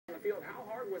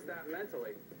hard was that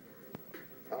mentally?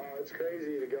 It's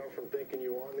crazy to go from thinking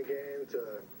you won the game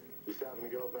to just having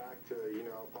to go back to, you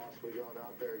know, possibly going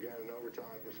out there again in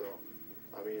overtime. So,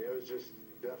 I mean, it was just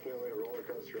definitely a roller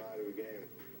coaster ride of a game.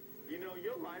 You know,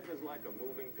 your life is like a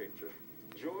moving picture.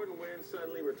 Jordan Wynn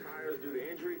suddenly retires due to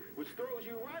injury, which throws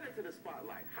you right into the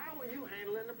spotlight. How are you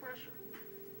handling the pressure?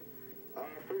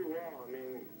 Pretty well. I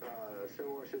mean, a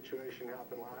similar situation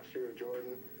happened last year with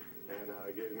Jordan, and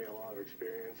gave me a lot of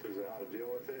experiences of how to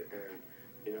deal with it. And,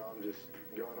 you know, I'm just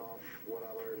going off what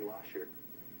I learned last year.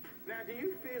 Now, do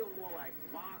you feel more like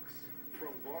Mox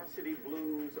from Varsity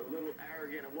Blues, a little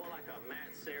arrogant, or more like a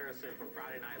Matt Saracen from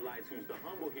Friday Night Lights, who's the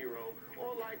humble hero,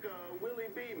 or like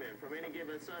Willie Beeman from Any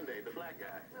Given Sunday, the black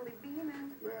guy? Willie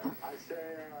Beeman. Man,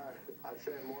 I'd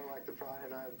say more like the Friday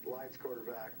Night Lights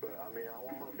quarterback, but I mean, I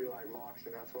want to be like Mox,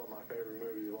 and that's one of my favorite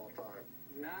movies of all time.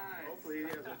 Nice. Hopefully he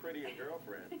has a prettier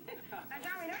girlfriend. Now,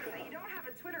 John, we noticed that you don't have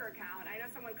a Twitter account. I know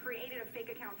someone created a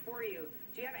fake account for you.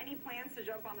 Do you have any plans to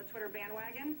jump on the Twitter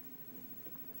bandwagon?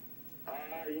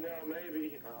 You know,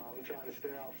 maybe. I'm trying to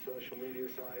stay off social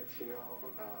media sites, you know.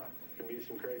 Can be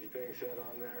some crazy things said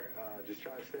on there. Just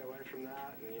try to stay away from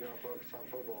that and, you know, focus on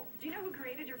football. Do you know who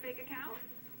created your fake account?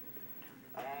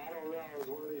 I don't know. It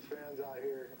was one of these fans out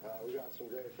here. We got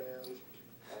some great fans.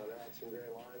 They had some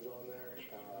great lines on there.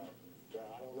 But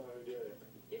I don't know who did it.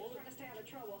 You're just trying to stay out of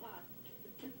trouble, huh?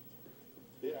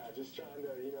 Yeah, just trying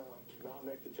to, you know, not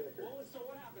make the ticker. So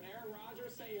what happened? Aaron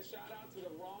Rodgers saying a shout out to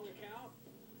the wrong account?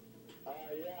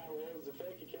 Yeah, well, it was a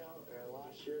fake account, and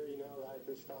last year, you know, right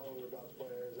this time we were about to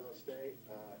play Arizona State,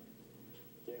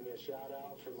 gave me a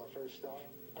shout-out for my first start,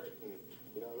 and,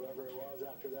 you know, whoever it was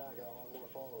after that got a lot more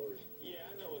followers. Yeah,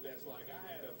 I know what that's like. I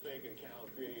had a fake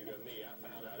account created of me. I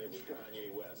found out it was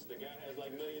Kanye West. The guy has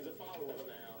like millions of followers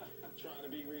now, trying to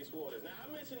be Reese Waters. Now,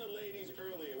 I mentioned the ladies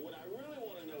earlier. What I really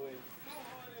want to know is, how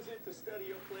hard is it to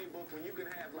study your playbook when you can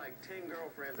have like 10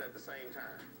 girlfriends at the same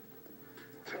time?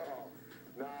 So,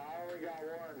 no, I only got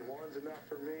one. One's enough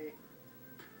for me.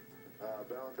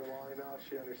 Been with her long enough.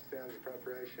 She understands the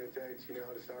preparation it takes, you know,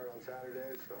 to start on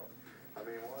Saturdays. So, I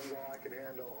mean, one's all I can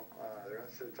handle. The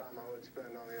rest of the time I would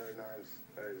spend on the other nights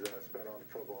is spent on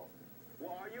football.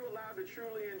 Well, are you allowed to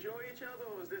truly enjoy each other,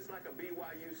 or is this like a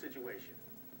BYU situation?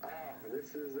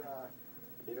 This is,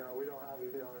 you know, we don't have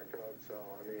the honor code, so,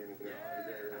 I mean, you know, I have a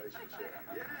great relationship.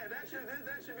 Yeah, that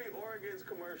should be Oregon's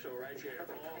commercial right there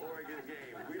for all Oregon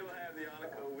games. We don't have the honor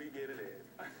code, we get it in.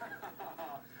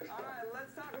 All right,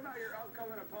 let's talk about your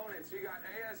upcoming opponents. You got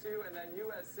ASU and then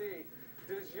USC.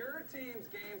 Does your team's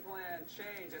game plan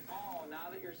change at all now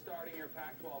that you're starting your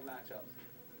Pac-12 matchups?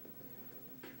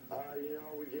 You know,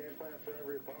 we game plan for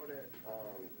every opponent.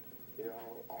 You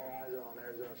know, all eyes are on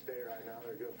Arizona State right now.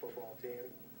 They're a good football team.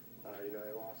 You know,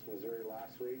 they lost to Missouri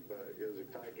last week, but it was a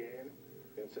tight game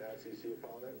against the SEC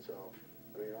opponent. So,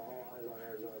 I mean, all eyes on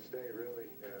Arizona State, really.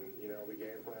 And, you know, we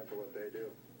game plan for what they do.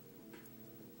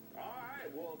 All right,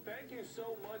 well, thank you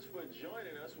so much for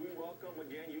joining us. We welcome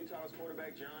again Utah's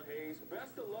quarterback, Jon Hays.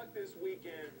 Best of luck this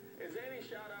weekend. Is there any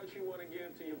shout-outs you want to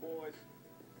give to your boys?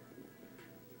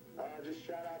 Just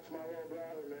shout out to my little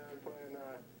brother, man, playing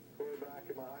quarterback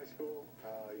at my high school.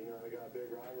 You know, they got a big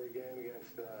rivalry game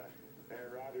against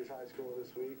Aaron Rodgers High School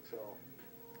this week, so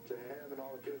to him and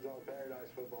all the kids on the Paradise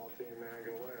football team, man,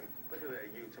 go win. Look at that,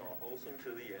 Utah, wholesome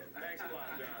to the end. Thanks a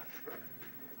lot, John.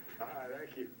 All right,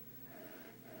 thank you.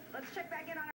 Let's check back in on